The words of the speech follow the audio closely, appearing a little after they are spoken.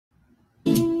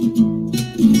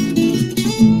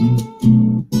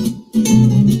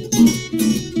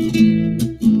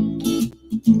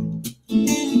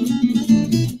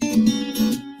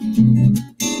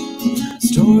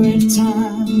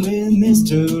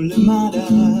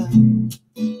Lamada.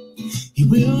 He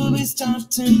will be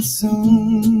starting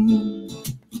soon.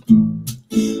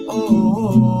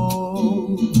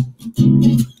 Oh,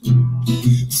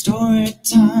 story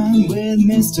time with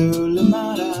Mr.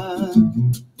 Lamada,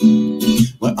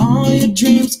 where all your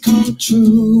dreams come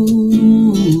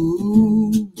true.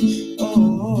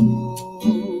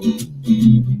 Oh,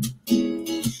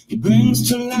 he brings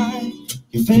to life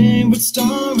your favorite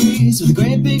stories with a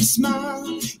great big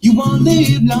smile. You won't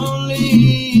live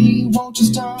lonely, won't you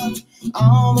start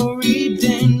all the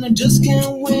reading? I just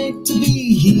can't wait to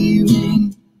be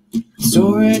hearing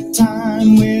story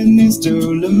time with Mr.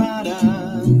 Lamada.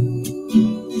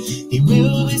 He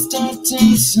will be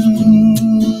starting soon.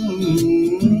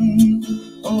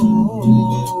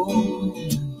 Oh,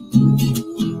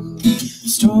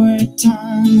 story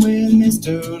time with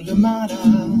Mr. Lamada,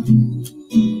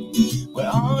 where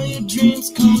all your dreams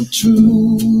come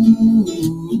true.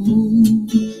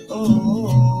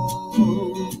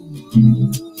 Oh,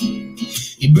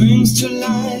 he brings to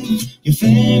life your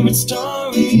favorite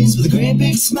stories with a great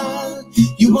big smile.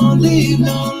 You won't leave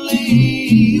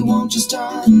lonely, won't you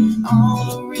start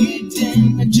all the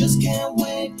reading? I just can't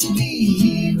wait to be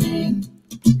hearing.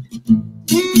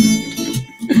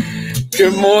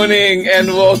 Good morning and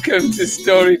welcome to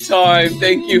Story Time.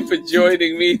 Thank you for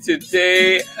joining me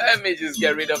today. Let me just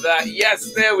get rid of that.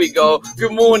 Yes, there we go.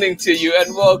 Good morning to you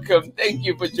and welcome. Thank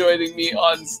you for joining me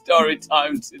on Story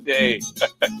Time today.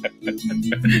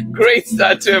 Great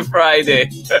start to a Friday.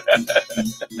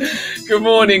 Good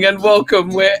morning and welcome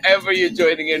wherever you're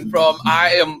joining in from. I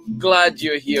am glad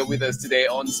you're here with us today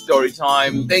on Story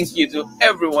Time. Thank you to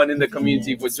everyone in the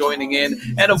community for joining in.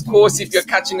 And of course, if you're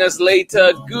catching us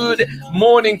later, good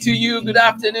morning to you, good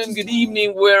afternoon, good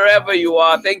evening, wherever you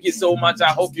are. Thank you so much. I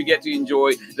hope you get to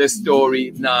enjoy the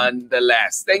story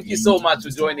nonetheless. Thank you so much for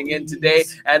joining in today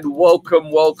and welcome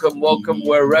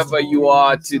wherever you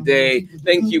are today.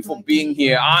 Thank you for being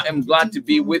here. I am glad to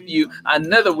be with you.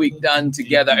 Another week done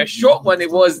together. A short one it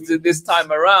was this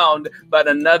time around, but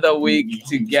another week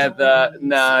together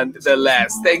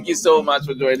nonetheless. Thank you so much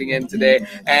for joining in today.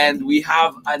 And we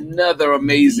have another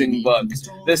amazing book.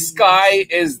 The Sky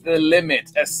is the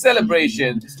Limit, a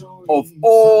celebration of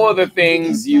all the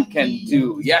things you can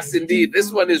do. Yes, indeed.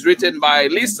 This one is written by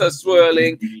Lisa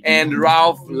SWERLING and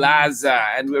Ralph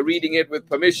LAZAR, and we're reading it with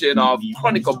permission of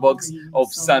Chronicle Books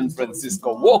of San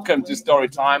Francisco. Welcome to Story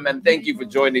Time, and thank you for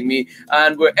joining me.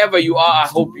 And wherever you are, I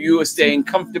hope you are staying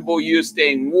comfortable, you're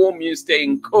staying warm, you're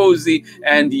staying cozy,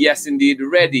 and yes, indeed,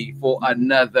 ready for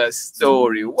another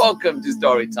story. Welcome to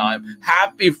Story Time.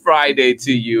 Happy Friday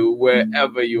to you,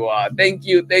 wherever you are. Thank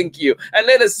you, thank you. And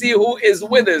let us see who is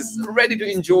with us, ready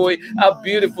to enjoy a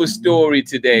beautiful story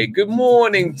today. Good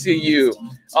morning to you.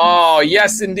 Oh,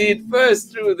 yes, indeed.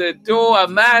 First through the door,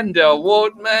 Amanda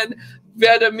Wortman.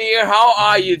 Vedamir, how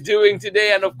are you doing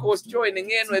today? And of course,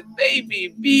 joining in with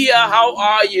baby Bia, how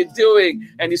are you doing?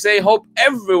 And you say, hope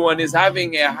everyone is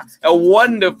having a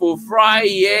wonderful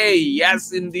Friday.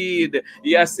 Yes, indeed.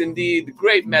 Yes, indeed.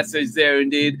 Great message there,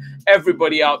 indeed.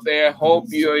 Everybody out there, hope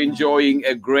you're enjoying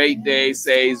a great day,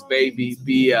 says baby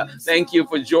Bia. Thank you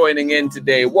for joining in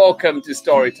today. Welcome to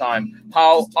Story Time.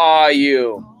 How are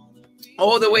you?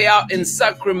 All the way out in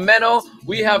Sacramento,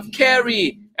 we have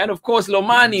Carrie. And of course,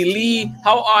 Lomani Lee,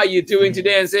 how are you doing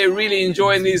today? And say, really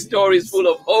enjoying these stories full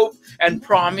of hope and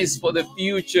promise for the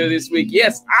future this week.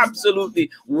 Yes,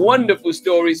 absolutely wonderful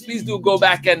stories. Please do go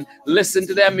back and listen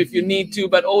to them if you need to,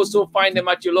 but also find them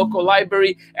at your local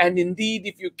library. And indeed,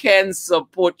 if you can,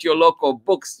 support your local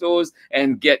bookstores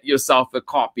and get yourself a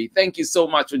copy. Thank you so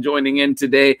much for joining in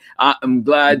today. I am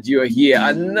glad you're here.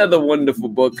 Another wonderful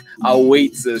book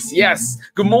awaits us. Yes,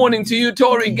 good morning to you,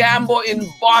 Tori Gambo in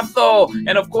Bothell.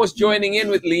 And of course, joining in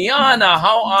with Liana.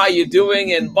 How are you doing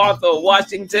in Bothell,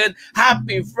 Washington?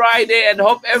 Happy Friday, and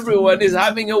hope everyone is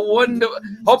having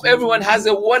hope everyone has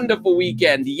a wonderful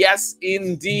weekend. Yes,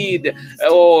 indeed.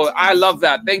 Oh, I love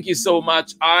that. Thank you so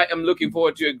much. I am looking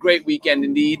forward to a great weekend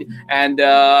indeed. And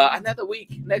another week,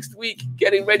 next week,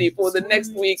 getting ready for the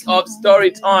next week of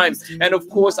Story Time. And of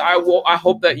course, I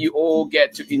hope that you all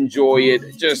get to enjoy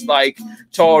it, just like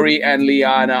Tori and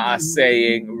Liana are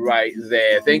saying right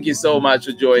there. Thank you so much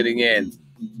for joining in.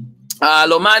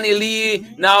 Lomani Lee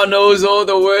now knows all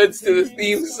the words to the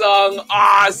theme song.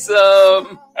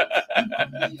 Awesome.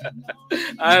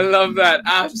 I love that.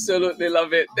 Absolutely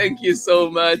love it. Thank you so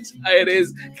much. It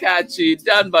is catchy,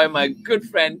 done by my good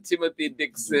friend Timothy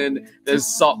Dixon, the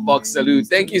Softbox Salute.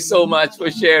 Thank you so much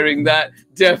for sharing that.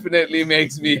 Definitely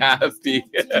makes me happy.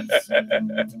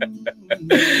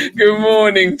 Good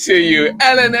morning to you.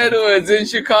 Ellen Edwards in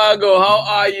Chicago. How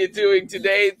are you doing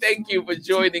today? Thank you for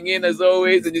joining in as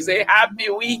always. And you say, happy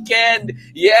weekend.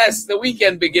 Yes, the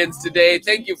weekend begins today.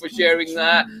 Thank you for sharing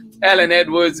that. Ellen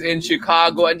Edwards in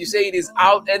Chicago. And you say it is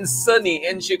out and sunny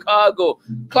in Chicago.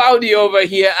 Cloudy over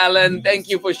here, Ellen. Thank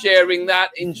you for sharing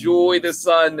that. Enjoy the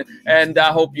sun. And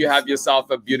I hope you have yourself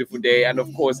a beautiful day. And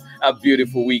of course, a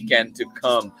beautiful weekend to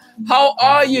come. How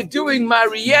are you doing,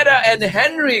 Marietta and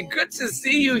Henry? Good to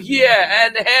see you here.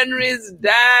 And Henry's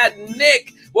dad,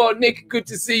 Nick. Well, Nick, good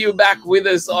to see you back with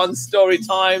us on Story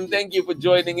Time. Thank you for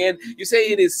joining in. You say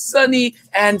it is sunny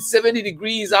and 70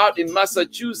 degrees out in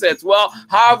Massachusetts. Well,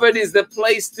 Harvard is the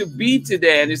place to be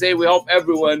today. And you say we hope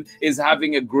everyone is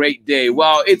having a great day.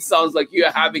 Well, it sounds like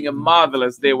you're having a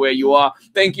marvelous day where you are.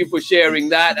 Thank you for sharing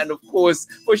that. And of course,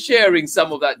 for sharing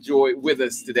some of that joy with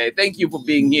us today. Thank you for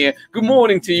being here. Good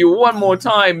morning to you one more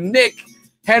time, Nick,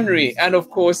 Henry, and of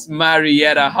course,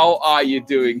 Marietta. How are you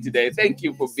doing today? Thank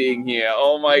you for being here.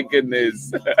 Oh my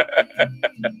goodness.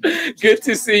 Good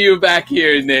to see you back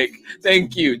here, Nick.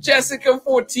 Thank you. Jessica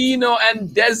Fortino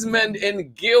and Desmond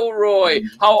in Gilroy.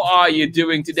 How are you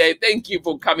doing today? Thank you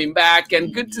for coming back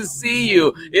and good to see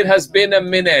you. It has been a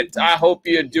minute. I hope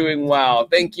you're doing well.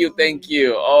 Thank you. Thank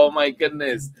you. Oh my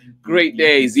goodness. Great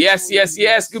days. Yes, yes,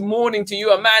 yes. Good morning to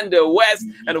you, Amanda, West,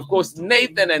 and of course,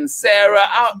 Nathan and Sarah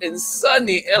out in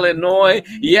sunny Illinois.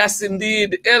 Yes,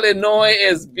 indeed. Illinois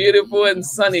is beautiful and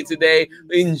sunny today.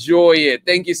 Enjoy it.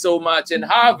 Thank you so much. And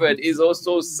Harvard is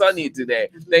also sunny today.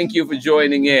 Thank you for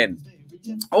joining in.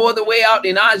 All the way out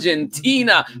in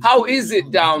Argentina. How is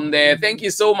it down there? Thank you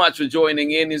so much for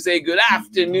joining in. You say good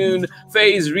afternoon,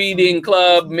 Faye's Reading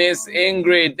Club, Miss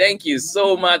Ingrid. Thank you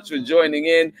so much for joining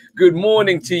in. Good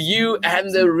morning to you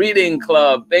and the Reading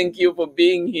Club. Thank you for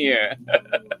being here.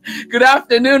 Good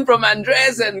afternoon from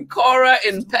Andres and Cora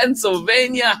in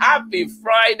Pennsylvania. Happy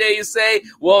Friday, you say.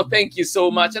 Well, thank you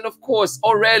so much. And of course,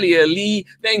 Aurelia Lee,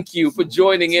 thank you for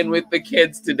joining in with the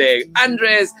kids today.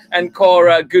 Andres and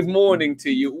Cora, good morning to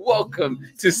you. Welcome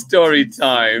to Story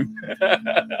Time.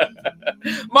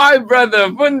 My brother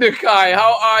Bundakai,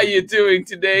 how are you doing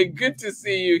today? Good to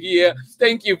see you here.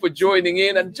 Thank you for joining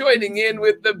in and joining in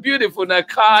with the beautiful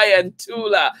Nakai and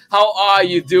Tula. How are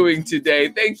you doing today?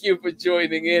 Thank you for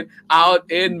joining in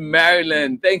out in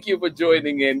Maryland. Thank you for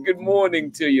joining in. Good morning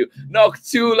to you.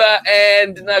 Noctula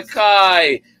and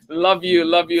Nakai. Love you,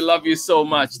 love you, love you so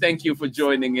much. Thank you for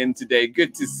joining in today.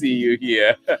 Good to see you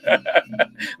here.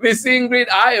 Miss Ingrid,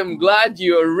 I am glad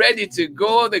you're ready to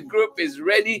go. The group is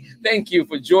ready. Thank you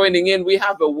for joining in. We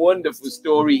have a wonderful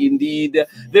story indeed.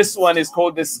 This one is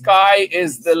called The Sky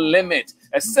is the Limit,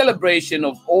 a celebration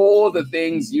of all the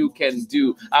things you can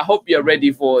do. I hope you're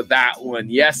ready for that one.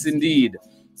 Yes, indeed.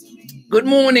 Good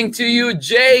morning to you,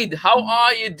 Jade. How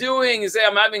are you doing? You say,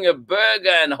 I'm having a burger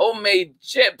and homemade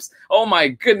chips. Oh my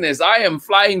goodness, I am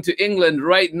flying to England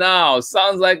right now.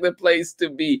 Sounds like the place to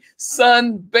be.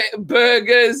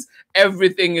 Burgers,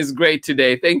 everything is great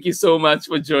today. Thank you so much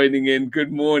for joining in.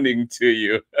 Good morning to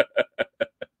you.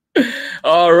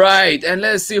 All right, and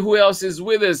let's see who else is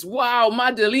with us. Wow,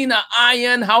 Madalena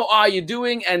Iron, how are you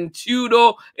doing? And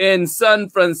Tudo in San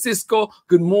Francisco,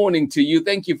 good morning to you.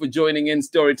 Thank you for joining in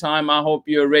Story Time. I hope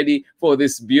you're ready for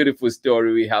this beautiful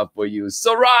story we have for you.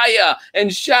 Soraya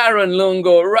and Sharon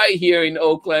Lungo right here in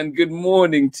Oakland, good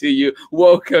morning to you.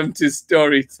 Welcome to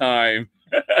Story Time.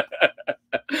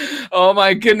 Oh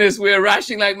my goodness, we're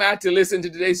rushing like mad to listen to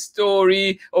today's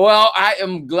story. Well, I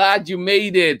am glad you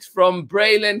made it. From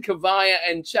Braylon, Kavaya,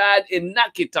 and Chad in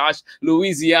Natchitoches,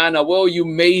 Louisiana. Well, you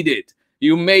made it.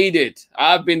 You made it.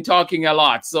 I've been talking a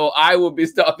lot, so I will be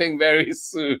stopping very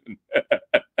soon.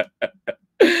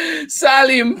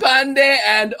 Salim Pande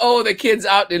and all the kids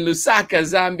out in Lusaka,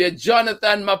 Zambia.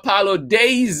 Jonathan Mapalo,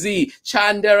 Daisy,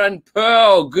 Chander, and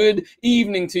Pearl. Good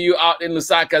evening to you out in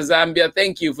Lusaka, Zambia.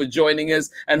 Thank you for joining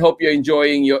us and hope you're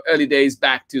enjoying your early days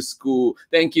back to school.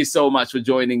 Thank you so much for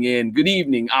joining in. Good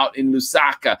evening out in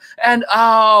Lusaka. And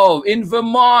in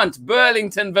Vermont,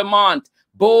 Burlington, Vermont.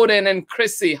 Borden and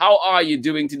Chrissy, how are you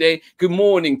doing today? Good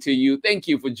morning to you. Thank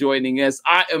you for joining us.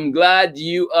 I am glad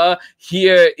you are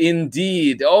here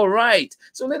indeed. All right.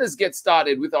 So let us get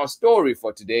started with our story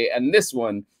for today. And this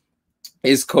one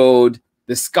is called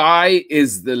The Sky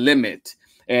is the Limit,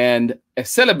 and a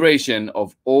celebration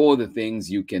of all the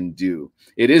things you can do.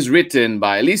 It is written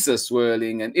by Lisa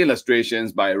Swerling and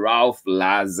illustrations by Ralph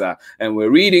LAZAR, and we're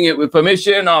reading it with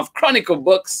permission of Chronicle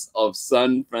Books of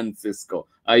San Francisco.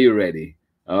 Are you ready?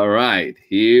 All right,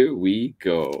 here we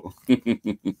go.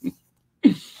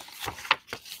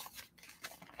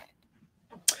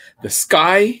 The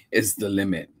sky is the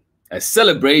limit, a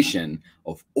celebration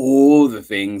of all the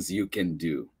things you can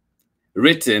do.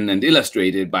 Written and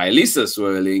illustrated by Lisa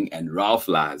Swerling and Ralph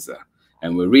LAZAR,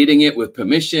 and we're reading it with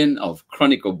permission of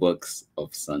Chronicle Books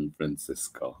of San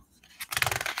Francisco.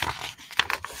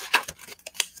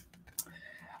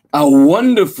 A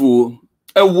world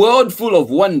full of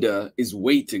wonder is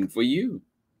waiting for you.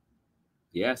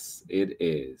 Yes, it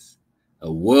is.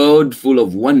 A world full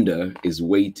of wonder is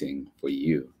waiting for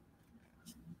you.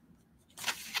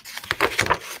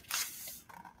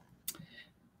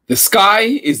 The sky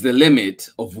is the limit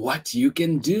of what you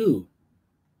can do.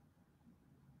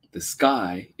 The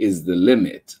sky is the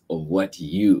limit of what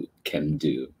you can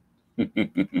do.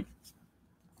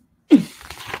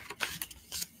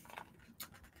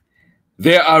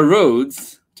 There are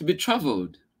roads to be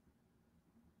traveled.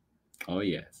 Oh,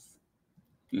 yes.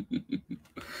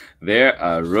 There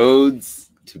are roads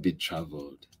to be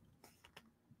traveled.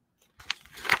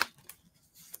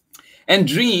 And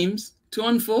dreams to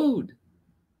unfold.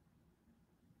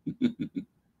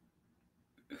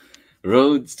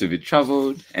 Roads to be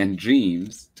traveled and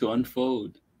dreams to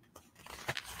unfold.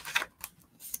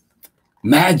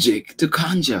 Magic to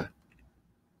conjure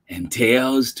and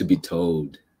tales to be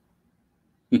told.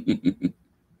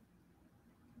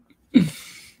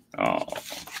 Oh.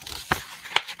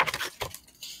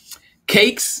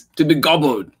 Cakes to be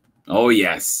gobbled. Oh,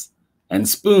 yes. And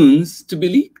spoons to be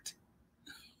leaked.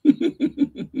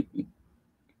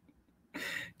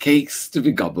 Cakes to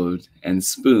be gobbled and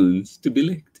spoons to be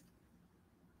licked.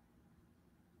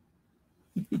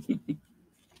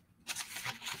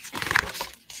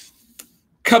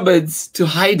 Cupboards to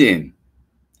hide in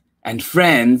and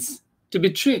friends to be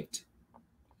tricked.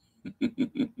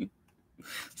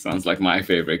 Sounds like my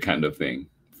favorite kind of thing.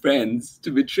 Friends to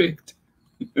be tricked.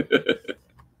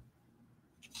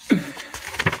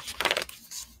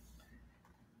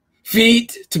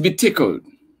 Feet to be tickled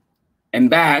and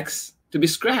backs to be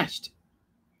scratched.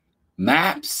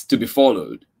 Maps to be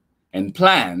followed and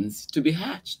plans to be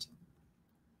hatched.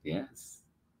 Yes.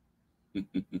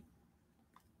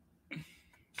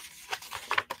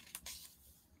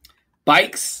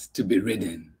 Bikes to be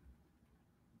ridden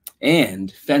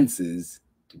and fences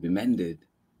to be mended.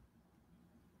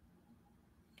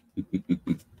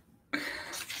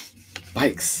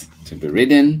 Bikes to be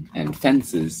ridden and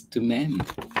fences to mend.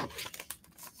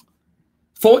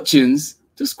 Fortunes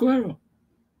to squirrel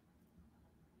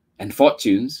and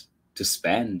fortunes to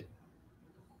spend.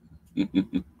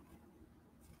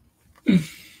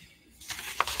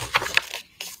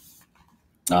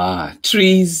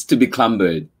 Trees to be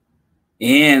clambered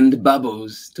and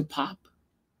bubbles to pop.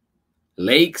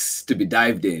 Lakes to be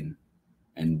dived in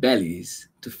and bellies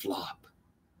to flop.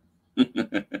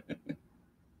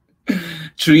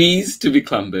 Trees to be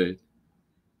clambered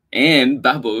and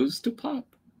bubbles to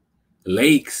pop.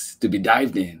 Lakes to be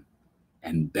dived in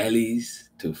and bellies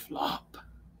to flop.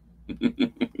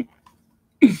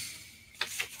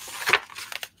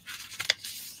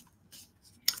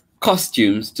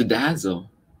 Costumes to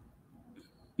dazzle.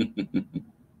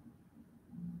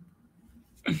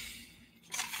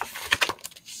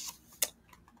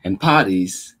 And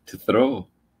parties to throw.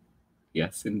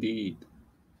 Yes, indeed.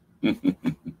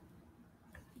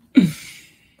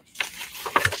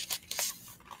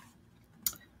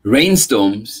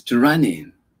 Rainstorms to run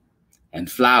in and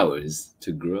flowers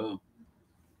to grow.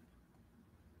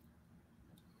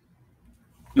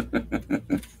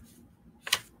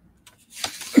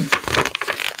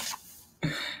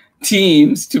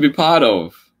 Teams to be part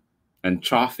of and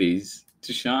trophies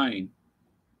to shine.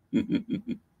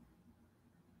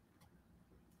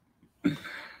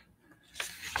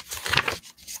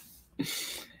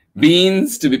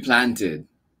 Beans to be planted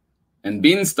and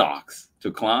beanstalks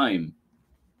to climb.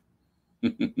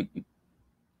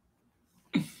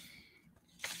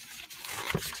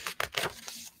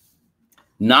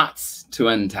 Knots to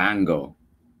untangle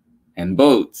and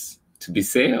boats to be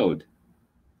sailed.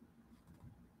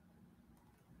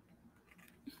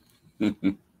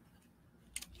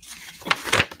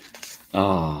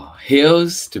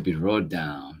 Hills to be rode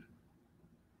down.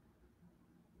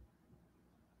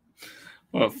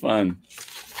 What fun.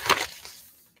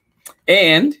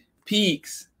 And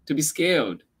peaks to be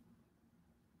scaled.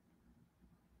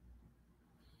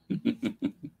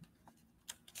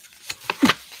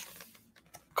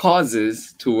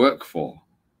 causes to work for.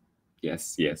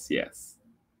 Yes, yes, yes.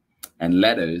 And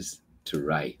letters to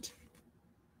write.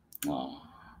 Oh.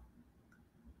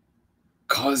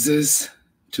 Causes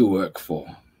to work for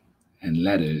and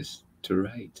letters to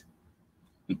write.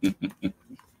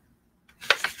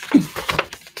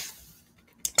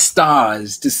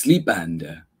 Stars to sleep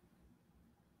under,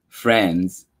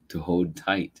 friends to hold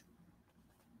tight.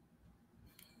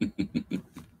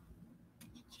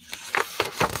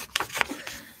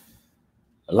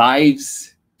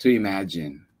 Lives to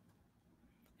imagine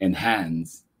and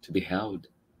hands to be held.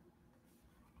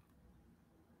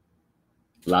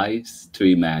 Lives to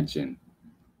imagine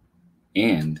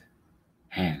and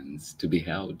hands to be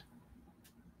held.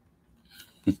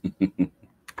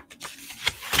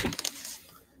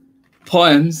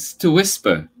 Poems to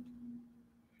whisper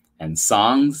and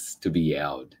songs to be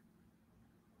yelled.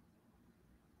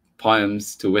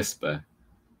 Poems to whisper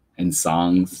and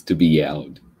songs to be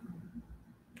yelled.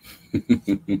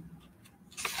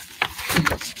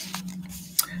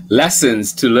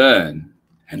 Lessons to learn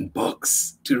and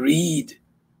books to read,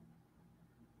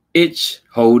 each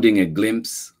holding a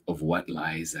glimpse of what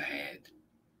lies ahead.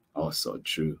 Also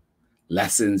true.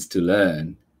 Lessons to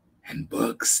learn and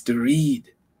books to read,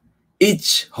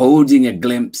 each holding a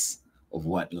glimpse of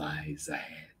what lies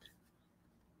ahead.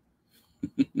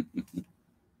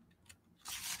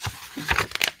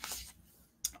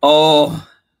 Oh,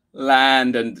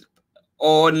 land and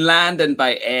on land and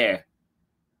by air,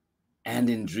 and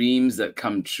in dreams that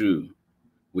come true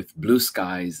with blue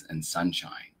skies and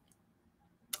sunshine.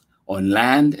 On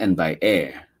land and by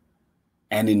air,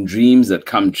 and in dreams that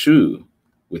come true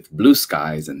with blue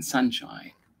skies and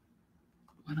sunshine.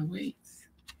 What awaits?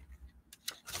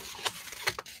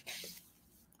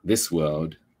 This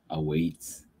world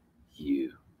awaits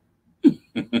you.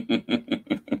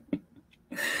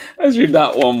 Let's read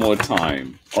that one more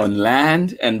time. On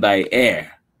land and by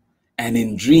air, and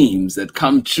in dreams that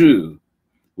come true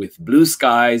with blue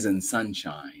skies and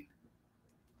sunshine.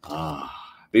 Ah,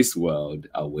 this world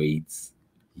awaits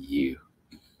you.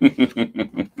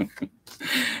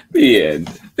 The end.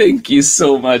 Thank you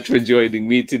so much for joining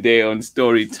me today on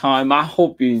Story Time. I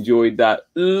hope you enjoyed that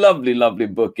lovely, lovely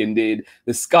book indeed.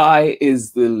 The Sky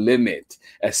is the Limit,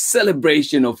 a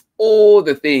celebration of all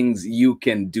the things you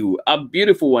can do. A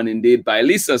beautiful one indeed by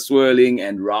Lisa Swerling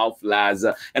and Ralph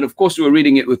Lazar. And of course, we're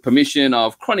reading it with permission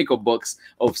of Chronicle Books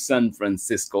of San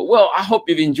Francisco. Well, I hope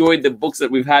you've enjoyed the books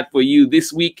that we've had for you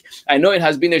this week. I know it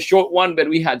has been a short one, but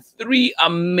we had 3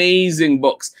 amazing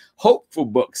books. Hopeful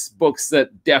books, books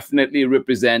that definitely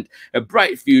represent a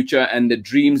bright future and the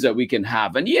dreams that we can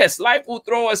have. And yes, life will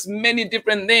throw us many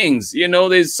different things. You know,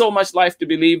 there's so much life to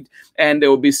be lived, and there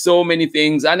will be so many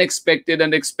things, unexpected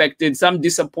and expected, some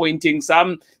disappointing,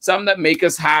 some that make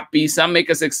us happy, some make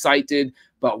us excited,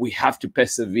 but we have to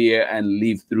persevere and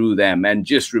live through them. And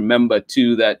just remember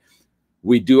too that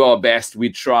we do our best,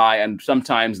 we try, and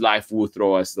sometimes life will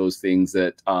throw us those things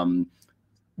that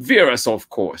veer us off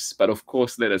course. But of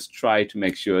course, let us try to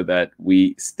make sure that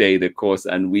we stay the course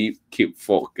and we keep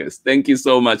focused. Thank you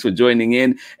so much for joining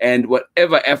in, and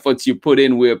whatever efforts you put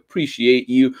in, we appreciate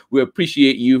you. We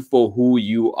appreciate you for who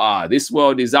you are. This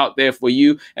world is out there for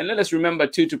you, and let us remember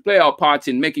too to play our part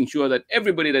in making sure that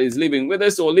everybody that is living with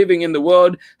us or living in the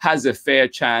world has a fair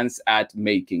chance at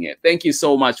making it. Thank you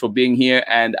so much for being here,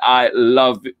 and I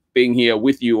love being here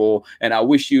with you all, and I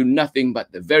wish you nothing but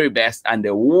the very best and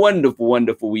a wonderful,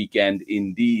 wonderful weekend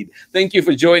indeed. Thank you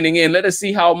for joining in. Let us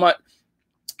see how much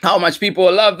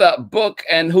people love that book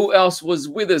and who else was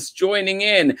with us joining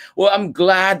in. Well, I'm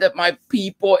glad that my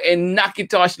people in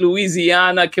Nakitosh,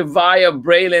 Louisiana, Kevaya,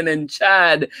 Braylon, and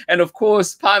Chad, and of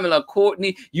course, Pamela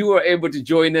Courtney, you were able to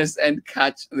join us and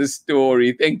catch the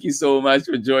story. Thank you so much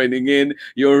for joining in.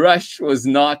 Your rush was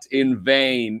not in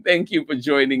vain. Thank you for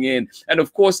joining in. And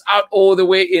of course, out all the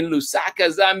way in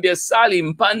Lusaka, Zambia,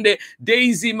 Salim Pande,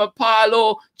 Daisy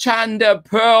Mapalo, Chanda,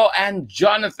 Pearl, and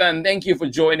Jonathan. Thank you for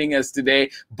joining us today.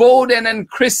 Bowden and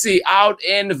Chrissy out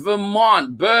in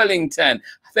Vermont, Burlington.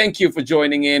 Thank you for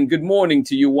joining in. Good morning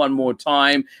to you one more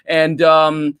time. And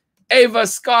Ava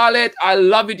Scarlett, I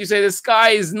love it. You say the sky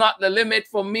is not the limit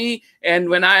for me. And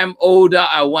when I am older,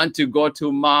 I want to go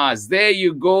to Mars. There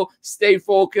you go. Stay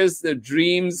focused. The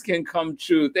dreams can come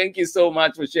true. Thank you so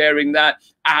much for sharing that.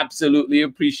 Absolutely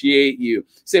appreciate you.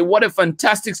 Say, what a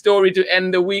fantastic story to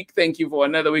end the week. Thank you for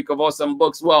another week of awesome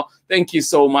books. Well, thank you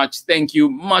so much. Thank you.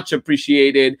 Much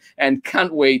appreciated. And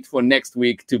can't wait for next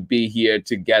week to be here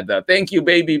together. Thank you,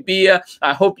 baby Bia.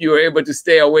 I hope you were able to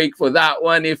stay awake for that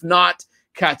one. If not,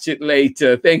 catch it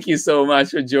later. Thank you so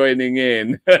much for joining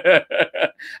in.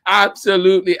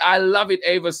 Absolutely. I love it,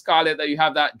 Ava Scarlett, that you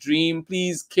have that dream.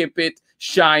 Please keep it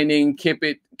shining, keep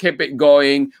it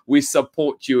going. We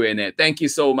support you in it. Thank you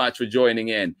so much for joining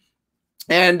in.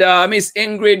 And Miss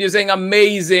Ingrid, you're saying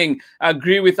amazing. I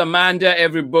agree with Amanda.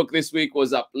 Every book this week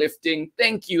was uplifting.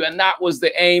 Thank you. And that was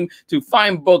the aim, to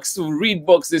find books, to read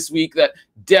books this week that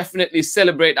definitely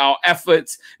celebrate our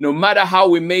efforts. No matter how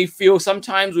we may feel,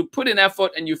 sometimes we put in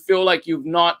effort and you feel like you've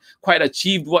not quite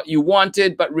achieved what you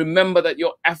wanted. But remember that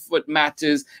your effort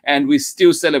matters, and we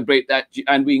still celebrate that.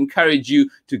 And we encourage you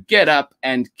to get up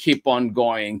and keep on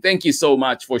going. Thank you so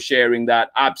much for sharing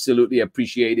that. Absolutely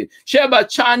appreciate it. Sheba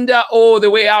Chanda, all the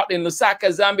way out in Lusaka,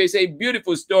 Zambia, say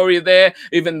beautiful story there,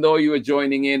 even though you were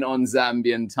joining in on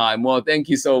Zambian time. Well, thank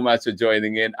you so much for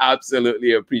joining in.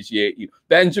 Absolutely appreciate you.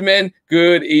 Benjamin,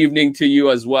 good evening to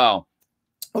you as well.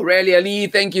 Aurelia Lee,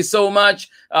 thank you so much.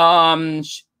 Ellen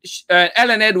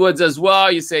Edwards as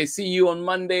well. You say, see you on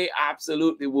Monday.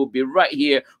 Absolutely. We'll be right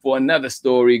here for another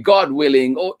story, God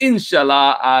willing, or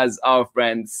inshallah, as our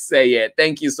friends say it.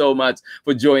 Thank you so much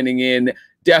for joining in.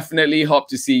 Definitely hope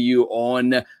to see you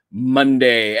on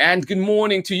Monday. And good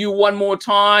morning to you one more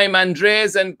time,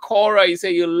 Andres and Cora. You say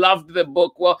you loved the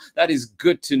book. Well, that is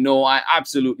good to know. I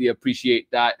absolutely appreciate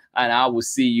that. And I will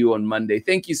see you on Monday.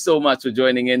 Thank you so much for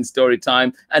joining in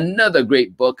Storytime. Another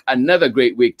great book, another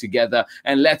great week together.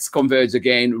 And let's converge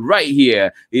again right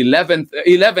here, 11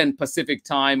 Pacific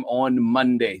time on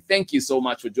Monday. Thank you so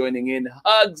much for joining in.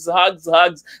 Hugs, hugs,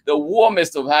 hugs. The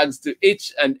warmest of hugs to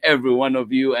each and every one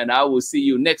of you. And I will see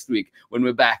you next week when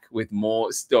we're back with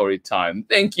more Storytime.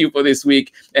 Thank you for this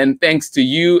week. And thanks to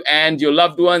you and your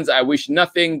loved ones. I wish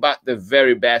nothing but the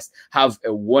very best. Have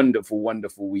a wonderful,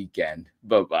 wonderful weekend.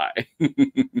 Bye-bye.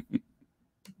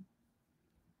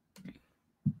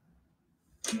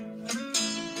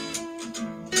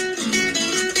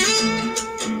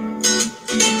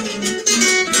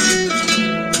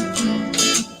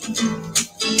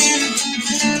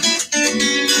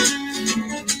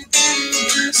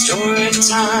 Story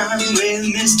time with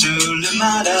Mr.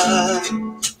 Lamada.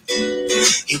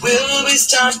 He will be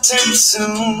starting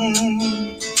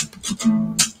soon.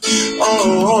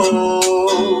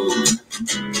 Oh,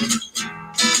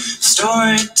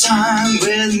 story time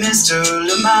with Mr.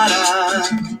 Lamada,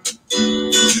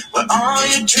 where all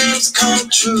your dreams come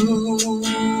true.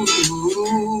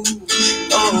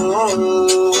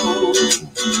 Oh,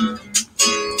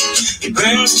 he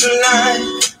brings to life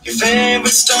your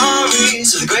favorite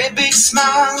stories with a great big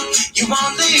smile. You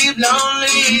won't leave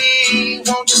lonely,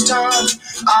 won't you start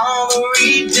all the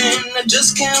reading? I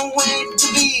just can't wait to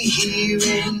be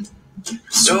hearing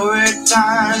story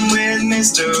time with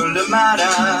Mr.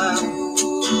 Lamada.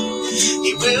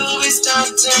 He will be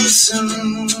starting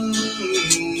soon.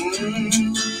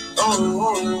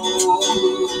 Oh,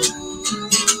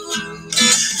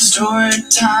 story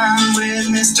time with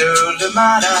Mr.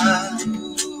 Lamada,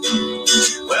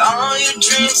 where all your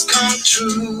dreams come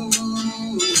true.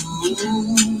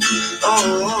 Oh,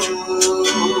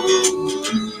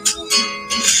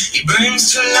 he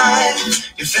brings to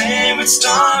life your favorite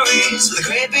stories with a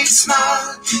great big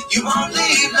smile. You won't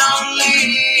leave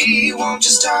lonely, won't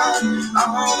you start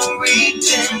all the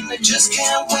reading? I just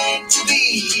can't wait to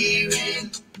be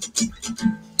hearing.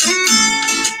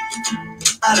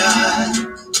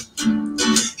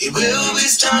 He will be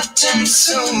starting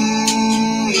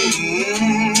soon.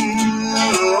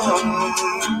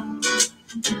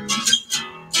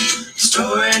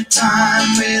 Story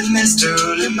time with Mr.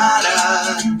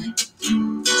 Lamada,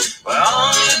 where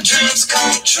all your dreams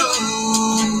come true.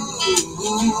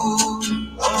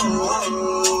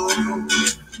 Oh,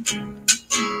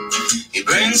 he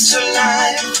brings to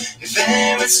life your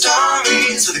favorite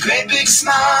stories with a great big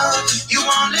smile. You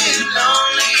won't live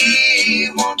lonely,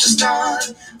 won't you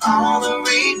start all the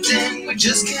reading? We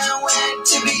just can't wait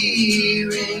to be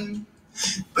hearing.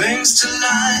 Brings to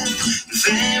life your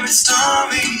favorite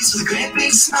stories with a great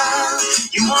big smile.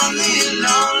 You won't live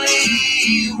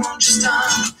lonely, won't you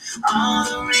start all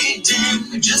the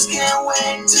reading? We just can't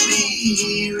wait to be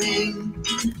hearing.